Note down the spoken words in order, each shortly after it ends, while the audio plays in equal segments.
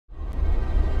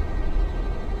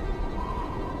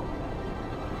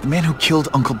The man who killed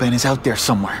Uncle Ben is out there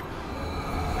somewhere.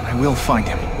 And I will find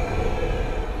him.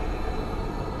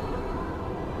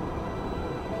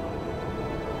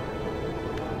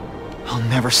 I'll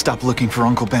never stop looking for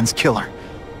Uncle Ben's killer.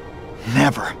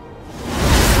 Never.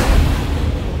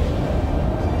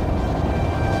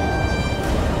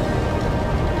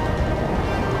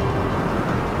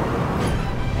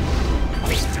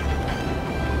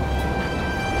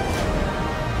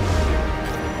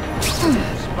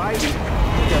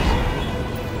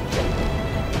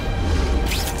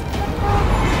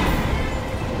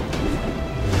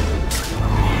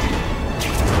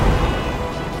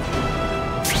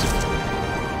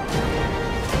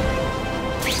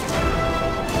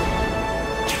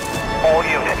 All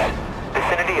units,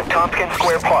 vicinity of Tompkins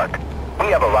Square Park. We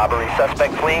have a robbery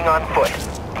suspect fleeing on foot.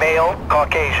 Male,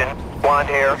 Caucasian, blonde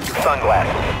hair,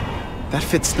 sunglasses. That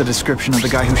fits the description of the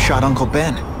guy who shot Uncle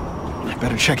Ben. I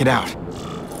better check it out.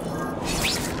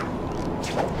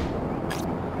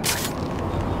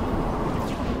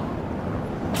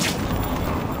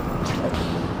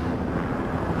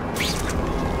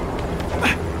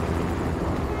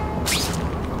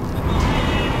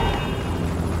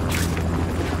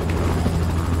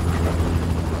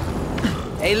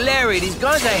 Hey, Larry, these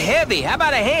guns are heavy. How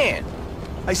about a hand?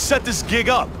 I set this gig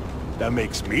up. That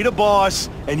makes me the boss,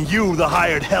 and you the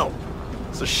hired help.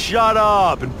 So shut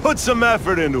up and put some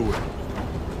effort into it.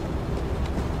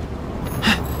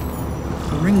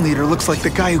 The ringleader looks like the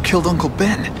guy who killed Uncle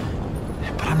Ben.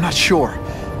 But I'm not sure.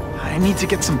 I need to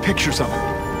get some pictures of him.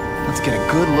 Let's get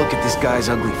a good look at this guy's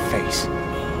ugly face.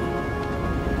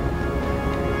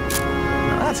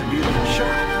 Now that's a beautiful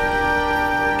shot.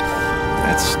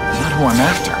 That's not who I'm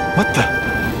after. What the?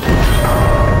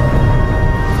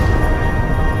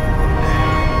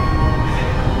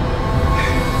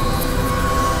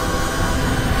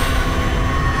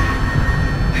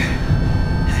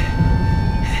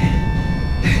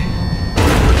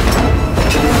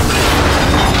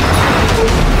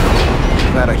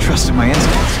 Glad I trusted my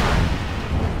instincts.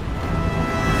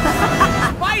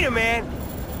 Spider-Man?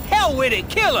 Hell with it,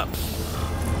 kill him!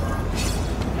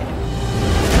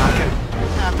 Not gonna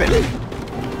happen.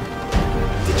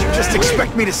 Did you just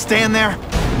expect me to stand there?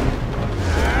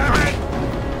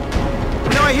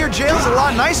 You know, I hear jail's a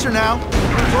lot nicer now.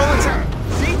 Toilets,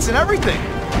 seats, and everything.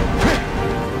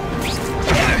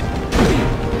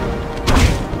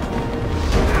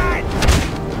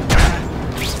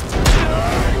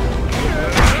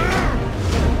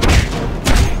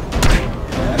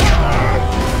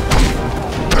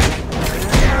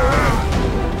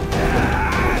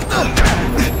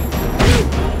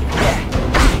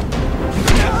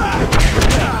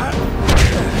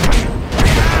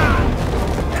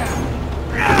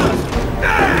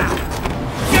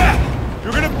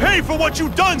 For what you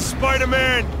done,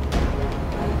 Spider-Man!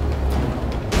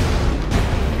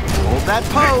 Hold that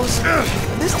pose.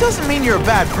 This doesn't mean you're a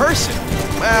bad person.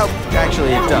 Well,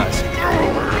 actually it does.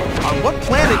 On what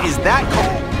planet is that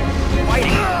called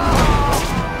fighting?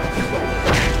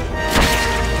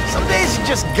 Some days you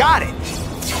just got it.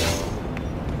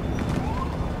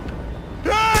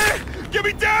 Ah! Get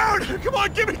me down! Come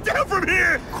on, get me down from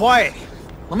here! Quiet.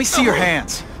 Let me see your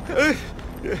hands.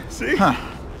 See? Huh.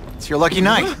 It's your lucky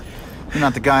night. You're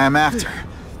not the guy I'm after.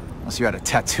 Unless you had a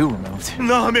tattoo removed.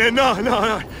 No, man, no.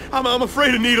 I'm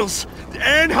afraid of needles.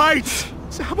 And heights.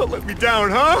 So how about let me down,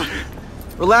 huh?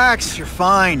 Relax, you're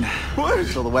fine. What?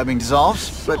 Until the webbing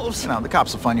dissolves. But, you know, the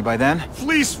cops will find you by then.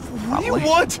 Please, what do you Probably.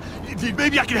 want?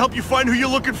 Maybe I can help you find who you're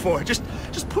looking for. Just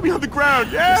put me on the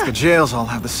ground, yeah? Guess the jails all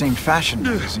have the same fashion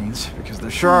magazines, because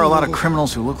there sure are a lot of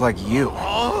criminals who look like you.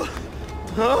 Oh,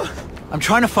 huh? I'm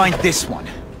trying to find this one.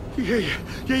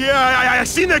 Yeah, I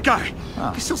seen that guy.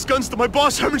 Oh. He sells guns to my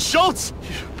boss, Herman Schultz.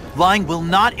 Lying will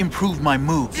not improve my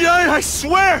moves. Yeah, I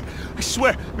swear.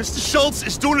 Mr. Schultz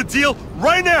is doing a deal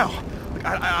right now.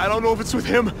 I don't know if it's with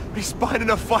him, but he's buying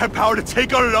enough firepower to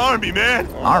take on an army, man.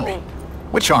 Army?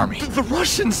 Which army? The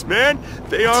Russians, man.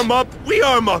 They arm up, we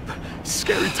arm up.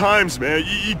 Scary times, man.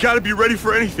 You gotta be ready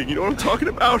for anything, you know what I'm talking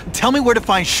about? Tell me where to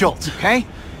find Schultz, okay?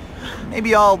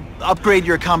 Maybe I'll upgrade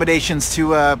your accommodations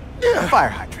to a fire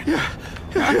hydrant. Yeah.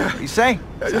 What do you say?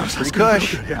 Sounds pretty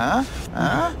cush. Good, yeah.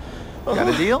 Huh? Got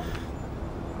a deal?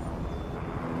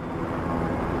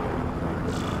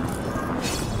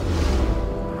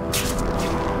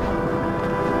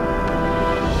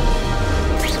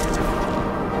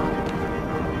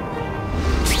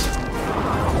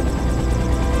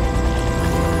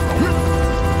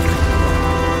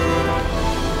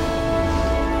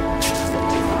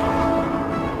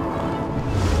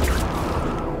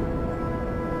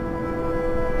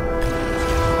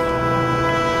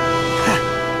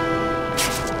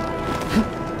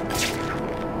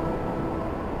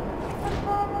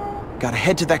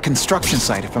 head to that construction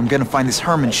site if I'm gonna find this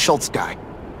Herman Schultz guy.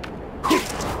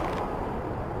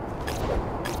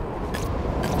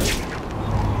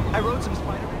 I wrote some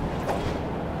Spiderman.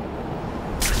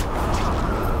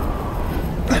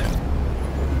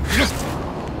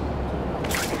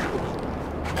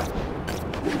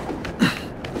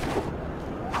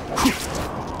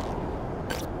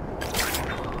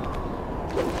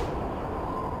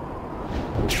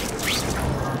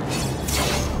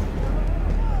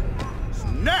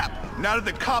 Now that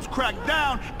the cops cracked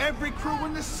down, every crew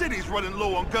in the city's running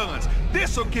low on guns.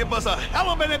 This'll give us a hell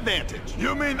of an advantage.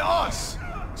 You mean us?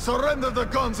 Surrender the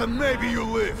guns and maybe you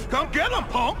live. Come get them,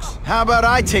 punks! How about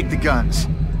I take the guns?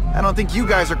 I don't think you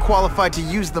guys are qualified to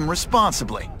use them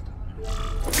responsibly.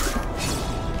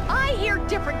 I hear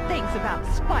different things about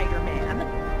Spider-Man.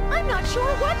 I'm not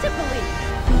sure what to believe.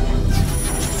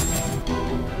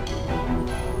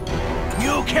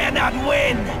 You cannot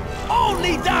win!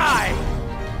 Only die!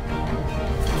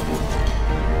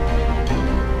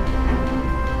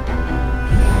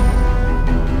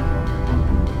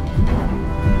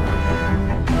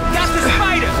 Got the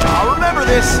spider! I'll remember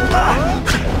this!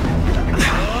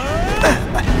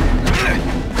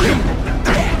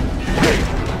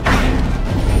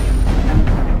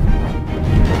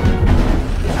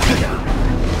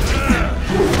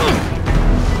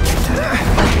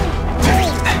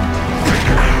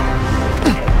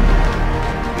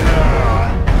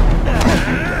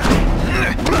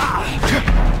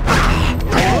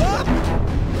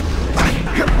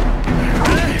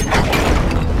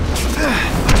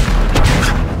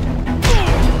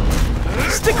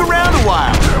 Stick around a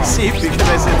while. See, because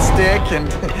I said stick and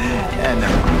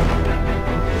never mind.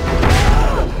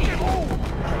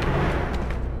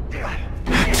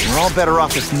 We're all better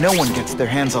off if no one gets their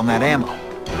hands on that ammo.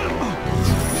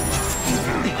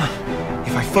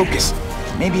 If I focus,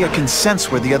 maybe I can sense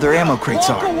where the other ammo crates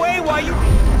Walk are. away while you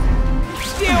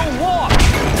still walk!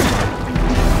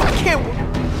 I can't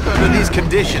under these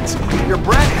conditions. Your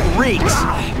breath reeks.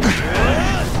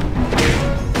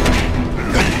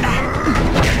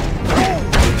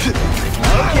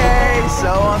 Okay,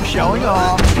 so I'm showing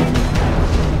off.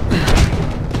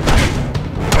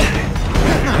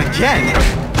 Not again.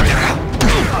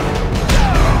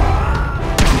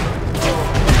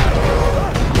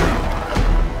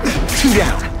 Two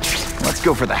down. Let's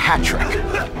go for the hat trick.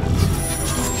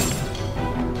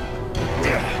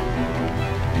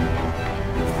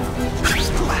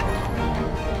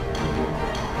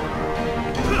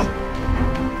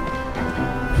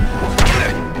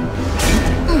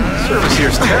 Service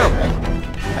here's terrible.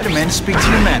 I demand to speak to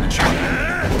your manager.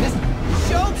 Mr.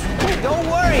 Schultz, don't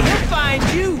worry, he'll find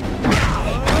you.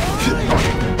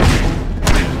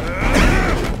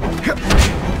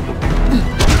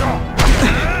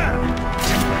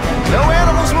 No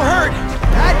animals were hurt.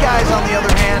 That guy's on the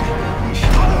other hand.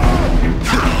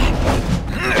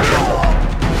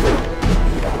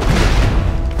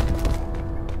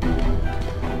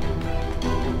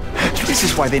 This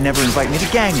is why they never invite me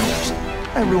to gang wars.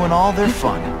 I ruin all their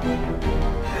fun.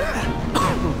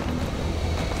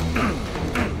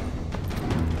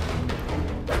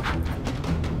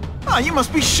 Ah, you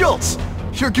must be Schultz.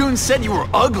 Your goon said you were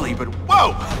ugly, but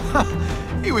whoa!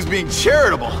 He was being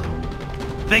charitable.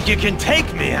 Think you can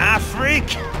take me, huh,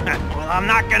 freak? Well, I'm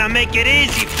not gonna make it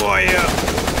easy for you.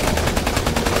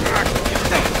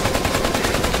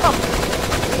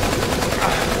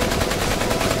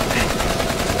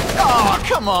 Oh,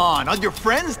 come on. All your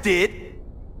friends did.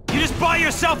 You just bought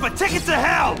yourself a ticket to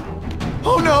hell!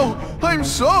 Oh no, I'm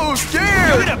so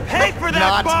scared! You're gonna pay for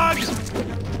that, Not. bug!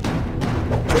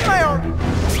 Can I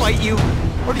fight you?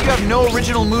 Or do you have no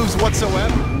original moves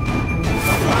whatsoever?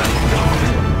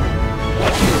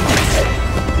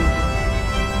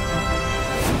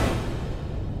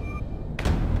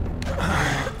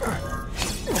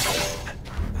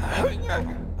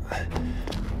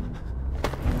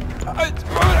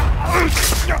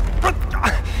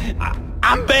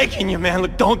 I'm begging you, man.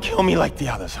 Look, don't kill me like the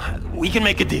others. We can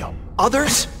make a deal.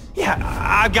 Others? Yeah,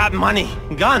 I've got money,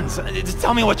 guns. Just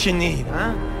tell me what you need,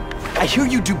 huh? I hear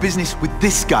you do business with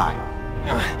this guy.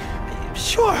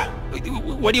 Sure.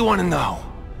 What do you want to know?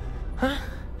 Huh?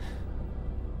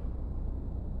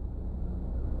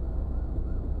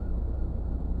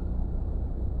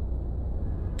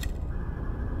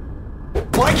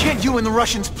 Why can't you and the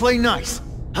Russians play nice?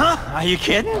 Huh? Are you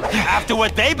kidding? After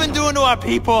what they've been doing to our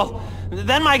people,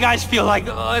 then my guys feel like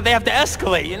they have to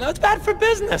escalate. You know, it's bad for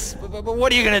business. But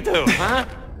what are you gonna do, huh?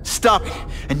 Stop it,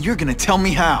 and you're gonna tell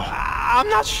me how. I'm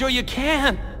not sure you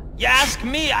can. You ask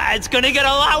me, it's gonna get a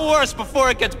lot worse before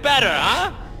it gets better,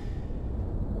 huh?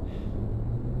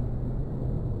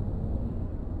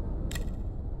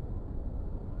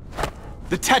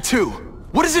 The tattoo.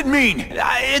 What does it mean?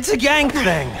 It's a gang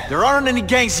thing. There aren't any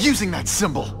gangs using that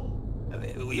symbol.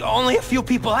 Only a few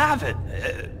people have it.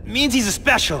 It means he's a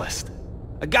specialist.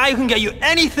 A guy who can get you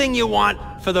anything you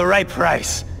want for the right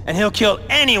price. And he'll kill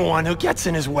anyone who gets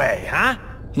in his way, huh?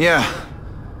 Yeah.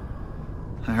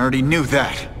 I already knew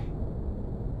that.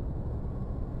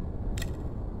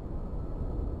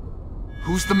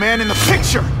 Who's the man in the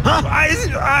picture, huh?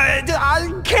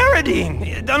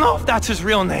 Carradine. Don't know if that's his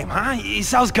real name, huh? He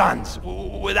sells guns,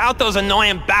 without those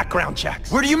annoying background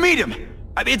checks. Where do you meet him?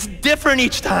 I mean, it's different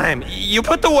each time. You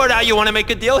put the word out you want to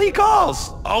make a deal, he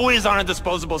calls. Always on a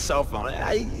disposable cell phone.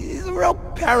 He's a real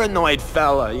paranoid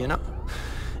fella, you know?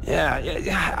 Yeah,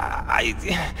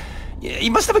 he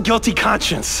must have a guilty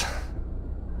conscience.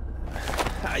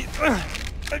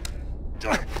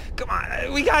 Come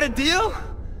on, we got a deal?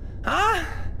 Huh?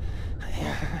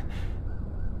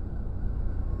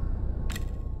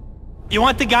 You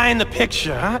want the guy in the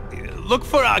picture, huh? Look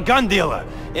for a gun dealer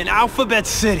in Alphabet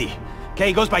City. Okay,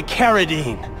 he goes by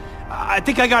Carradine. I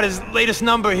think I got his latest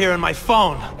number here in my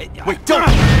phone. Wait, don't!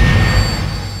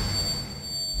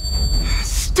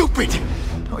 Stupid!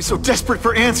 I was so desperate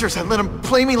for answers, I let him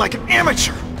play me like an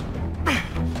amateur.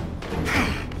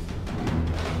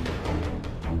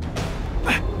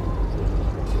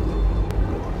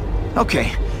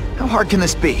 Okay, how hard can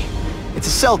this be? It's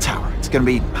a cell tower. It's gonna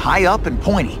be high up and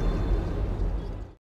pointy.